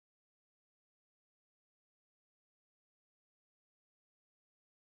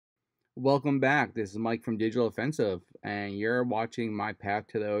Welcome back. This is Mike from Digital Offensive, and you're watching my path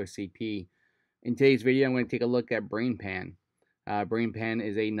to the OSCP. In today's video, I'm going to take a look at BrainPan. BrainPan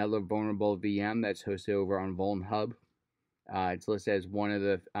is another vulnerable VM that's hosted over on VulnHub. It's listed as one of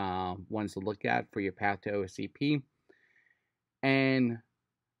the ones to look at for your path to OSCP. And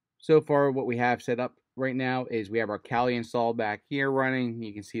so far, what we have set up right now is we have our Kali install back here running.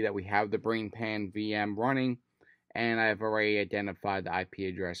 You can see that we have the BrainPan VM running. And I've already identified the IP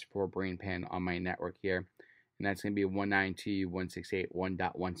address for BrainPan on my network here. And that's going to be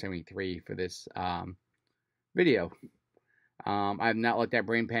 192.168.1.173 for this video. I have not looked at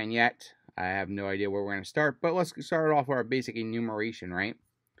BrainPan yet. I have no idea where we're going to start. But let's start off with our basic enumeration, right?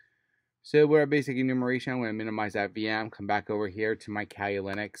 So with our basic enumeration, I'm going to minimize that VM. Come back over here to my Kali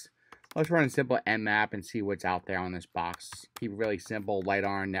Linux. Let's run a simple nmap and see what's out there on this box. Keep it really simple, light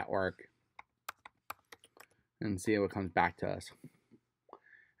on our network, and see what comes back to us.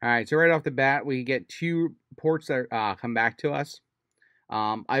 Alright, so right off the bat, we get two ports that come back to us.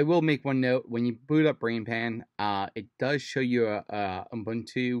 I will make one note. When you boot up BrainPan, it does show you a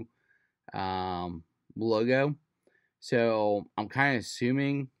Ubuntu logo. So I'm kind of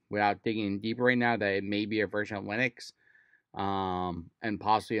assuming, without digging deeper right now, that it may be a version of Linux and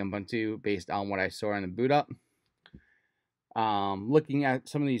possibly Ubuntu based on what I saw in the boot up. Looking at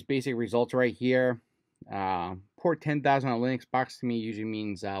some of these basic results right here, port 10,000 on a Linux box to me usually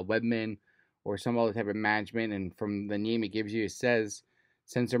means webmin or some other type of management, and from the name it gives you, it says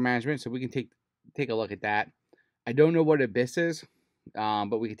sensor management, so we can take a look at that. I don't know what Abyss is,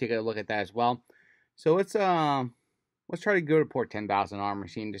 but we can take a look at that as well. So let's try to go to port 10,000 on our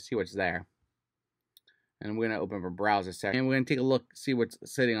machine to see what's there. And we're going to open up a browser section, and we're going to take a look, see what's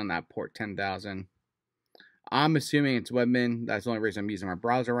sitting on that port 10,000. I'm assuming it's webmin. That's the only reason I'm using my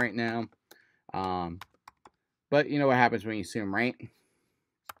browser right now. But you know what happens when you assume, right?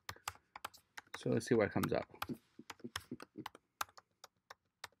 So let's see what comes up.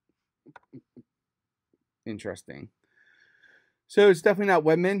 Interesting. So it's definitely not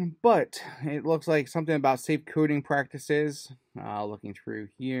webmin, but it looks like something about safe coding practices. Looking through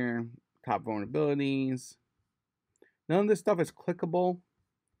here, top vulnerabilities. None of this stuff is clickable.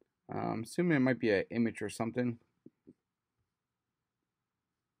 I'm assuming it might be an image or something.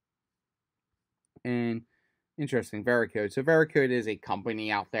 And interesting, Veracode. So Veracode is a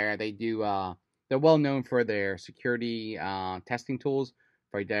company out there. They do they're well known for their security testing tools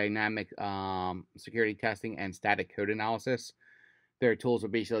for dynamic security testing and static code analysis. Their tools will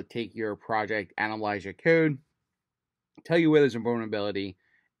basically take your project, analyze your code, tell you where there's a vulnerability,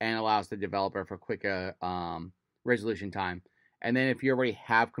 and allows the developer for quicker resolution time. And then if you already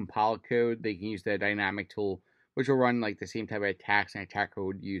have compiled code, they can use the dynamic tool, which will run like the same type of attacks an attacker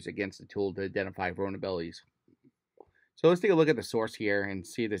would use against the tool to identify vulnerabilities. So let's take a look at the source here and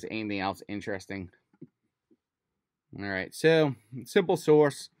see if there's anything else interesting. Alright, so simple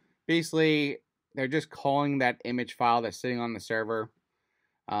source. Basically, they're just calling that image file that's sitting on the server.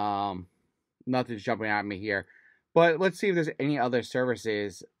 Nothing's jumping at me here. But let's see if there's any other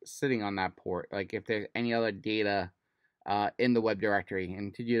services sitting on that port. Like if there's any other data in the web directory.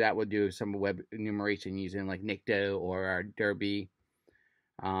 And to do that, we'll do some web enumeration using like Nikto or our Derby.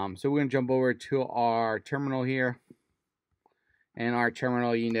 So we're going to jump over to our terminal here. And our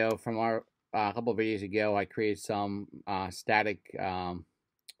terminal, you know, from our a couple of videos ago, I created some static, some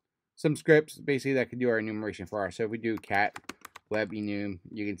scripts basically that can do our enumeration for us. So if we do cat web enum,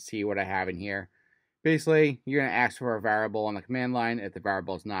 you can see what I have in here. Basically, you're going to ask for a variable on the command line. If the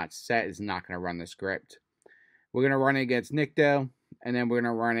variable is not set, it's not going to run the script. We're going to run it against Nikto, and then we're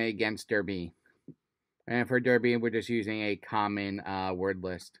going to run it against Derby. And for Derby, we're just using a common word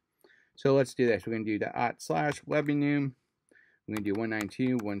list. So let's do this. We're going to do /webenum. We're going to do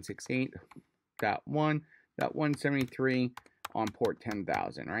 192.168.1.173 on port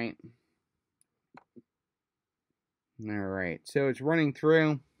 10,000, right? Alright, so it's running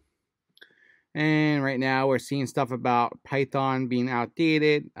through. And right now we're seeing stuff about Python being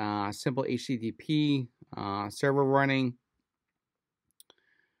outdated, simple HTTP server running.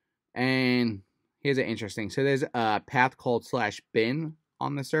 And here's an interesting. So there's a path called /bin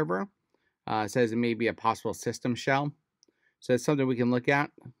on the server. It says it may be a possible system shell. So it's something we can look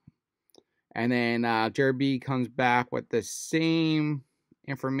at. And then Derby comes back with the same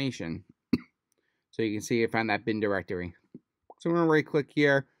information. So you can see I found that bin directory. So we're going to right click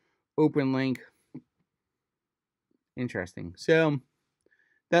here, open link. Interesting. So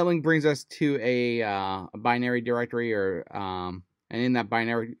that link brings us to a binary directory, or and in that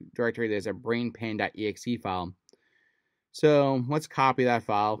binary directory there's a brainpan.exe file. So let's copy that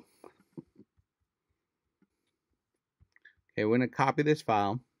file. Okay, we're going to copy this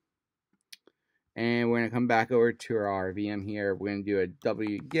file. And we're going to come back over to our VM here. We're going to do a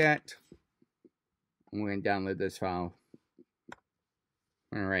wget. And we're going to download this file.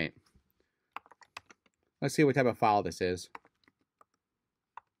 All right. Let's see what type of file this is.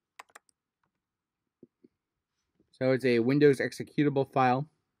 So it's a Windows executable file.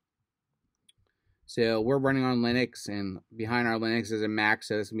 So we're running on Linux, and behind our Linux is a Mac,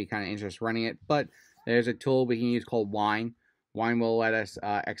 so this can be kind of interesting running it. But there's a tool we can use called Wine. Wine will let us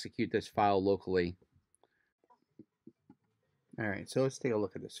execute this file locally. All right, so let's take a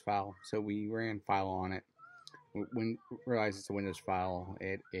look at this file. So we ran file on it. When realize it's a Windows file,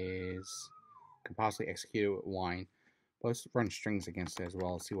 it can possibly execute with Wine. But let's run strings against it as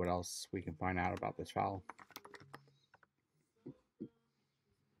well. See what else we can find out about this file.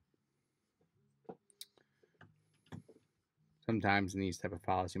 Sometimes in these type of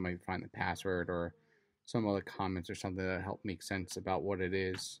files, you might find the password or some other comments or something that help make sense about what it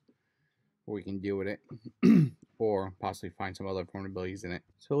is, or we can deal with it, or possibly find some other vulnerabilities in it.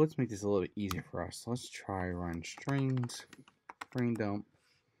 So let's make this a little bit easier for us. Let's try run strings, brain dump.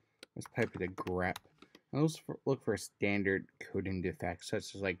 Let's pipe it a grep. And let's look for standard coding defects,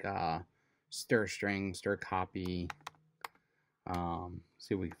 such as like stir string, stir copy.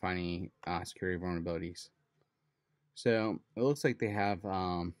 See if we can find any security vulnerabilities. So it looks like they have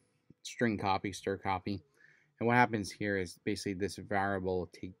string copy, stir copy. And what happens here is basically this variable will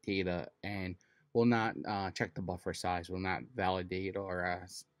take data and will not check the buffer size, will not validate or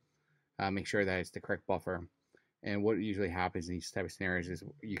make sure that it's the correct buffer. And what usually happens in these type of scenarios is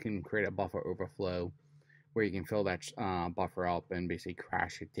you can create a buffer overflow where you can fill that buffer up and basically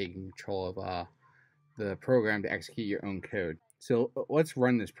crash it, taking control of the program to execute your own code. So let's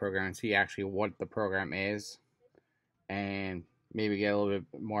run this program and see actually what the program is, and maybe get a little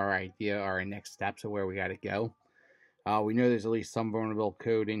bit more idea or our next steps of where we got to go. We know there's at least some vulnerable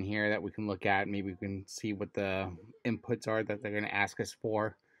code in here that we can look at. Maybe we can see what the inputs are that they're going to ask us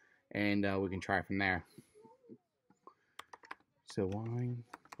for, and we can try from there. So wine,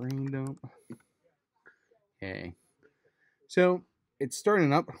 brain dump. Okay. So it's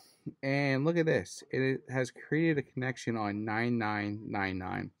starting up, and look at this. It has created a connection on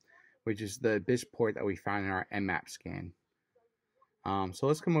 9999, which is the BIS port that we found in our Nmap scan. So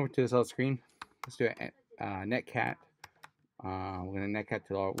let's come over to this other screen. Let's do a netcat. We're going to netcat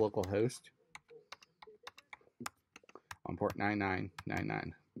to our local host on port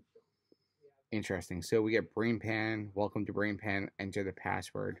 9999. Interesting. So we get BrainPan. Welcome to BrainPan. Enter the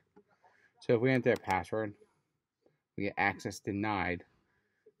password. So if we enter a password, we get access denied.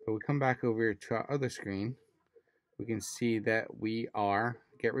 But we come back over here to our other screen. We can see that we are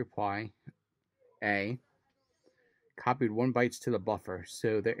get reply A. Copied 1 bytes to the buffer.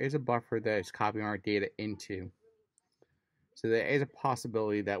 So there is a buffer that is copying our data into. So there is a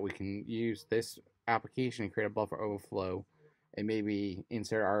possibility that we can use this application to create a buffer overflow and maybe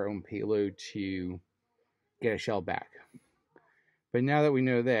insert our own payload to get a shell back. But now that we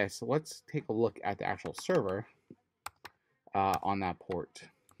know this, let's take a look at the actual server on that port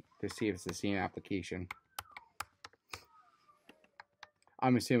to see if it's the same application.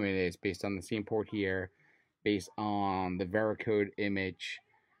 I'm assuming it is based on the same port here, based on the Veracode image.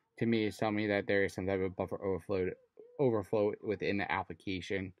 To me, it's telling me that there is some type of buffer overflow within the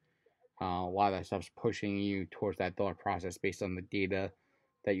application. A lot of that stuff's pushing you towards that thought process based on the data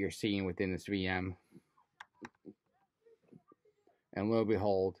that you're seeing within this VM. And lo and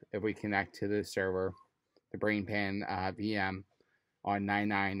behold, if we connect to the server, the BrainPan VM on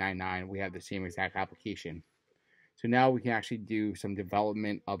 9999, we have the same exact application. So now we can actually do some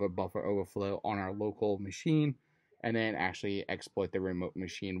development of a buffer overflow on our local machine, and then actually exploit the remote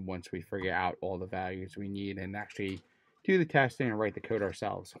machine once we figure out all the values we need and actually do the testing and write the code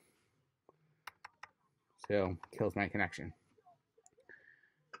ourselves. So kills my connection.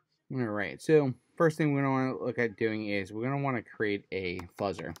 Alright, so first thing we're going to want to look at doing is we're going to want to create a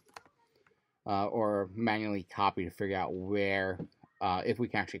fuzzer or manually copy to figure out where, if we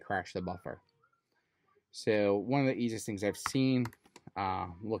can actually crash the buffer. So one of the easiest things I've seen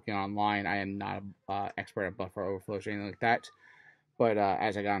looking online, I am not an expert at buffer overflows or anything like that, but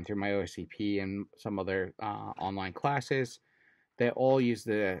as I got through my OSCP and some other online classes, they all use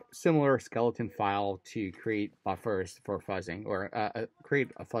the similar skeleton file to create buffers for fuzzing, or create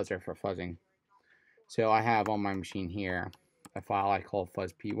a fuzzer for fuzzing. So I have on my machine here a file I call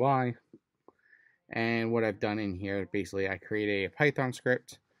fuzzpy, and what I've done in here, basically I create a Python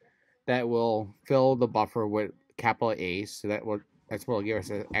script that will fill the buffer with capital A's, so that's what will give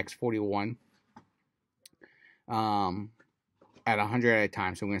us an x41 at 100 at a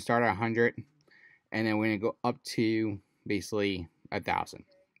time. So we're going to start at 100, and then we're going to go up to basically 1,000.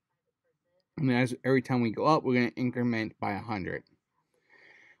 And as every time we go up, we're going to increment by 100.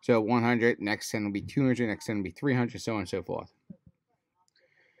 So 100, next 10 will be 200, next 10 will be 300, so on and so forth.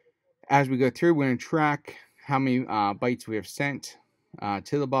 As we go through, we're going to track how many bytes we have sent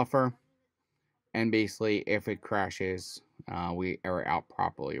to the buffer, and basically if it crashes, we error out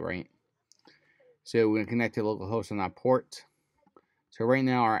properly, right? So we're going to connect to localhost on that port. So right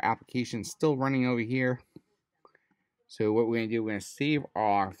now our application is still running over here. So what we're going to do, we're going to save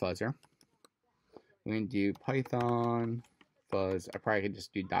our fuzzer. We're going to do Python fuzz. I probably could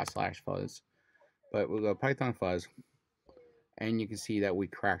just do /fuzz, but we'll go Python fuzz, and you can see that we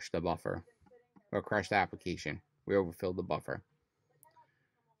crashed the buffer, or crashed the application. We overfilled the buffer.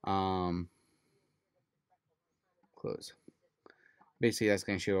 Close. Basically, that's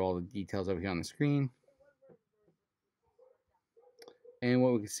going to show all the details over here on the screen. And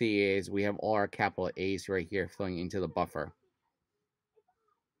what we can see is we have all our capital A's right here filling into the buffer.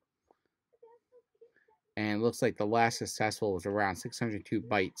 And it looks like the last successful was around 602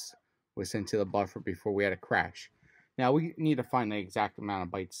 bytes was sent to the buffer before we had a crash. Now we need to find the exact amount of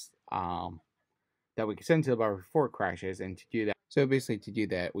bytes that we can send to the buffer before it crashes, and to do that, so basically to do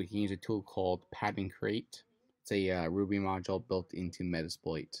that, we can use a tool called pattern create. It's a Ruby module built into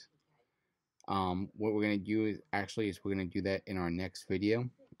Metasploit. What we're going to do is we're going to do that in our next video.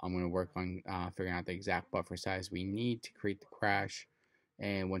 I'm going to work on figuring out the exact buffer size we need to create the crash.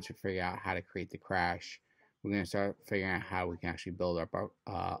 And once we figure out how to create the crash, we're going to start figuring out how we can actually build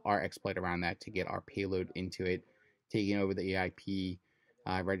our exploit around that to get our payload into it, taking over the EIP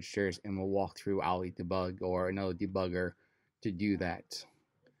registers, and we'll walk through Ali debug or another debugger to do that.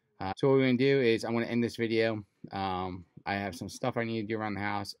 So what we're going to do is I'm going to end this video. I have some stuff I need to do around the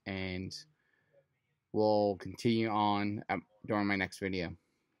house, and we'll continue on during my next video.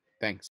 Thanks.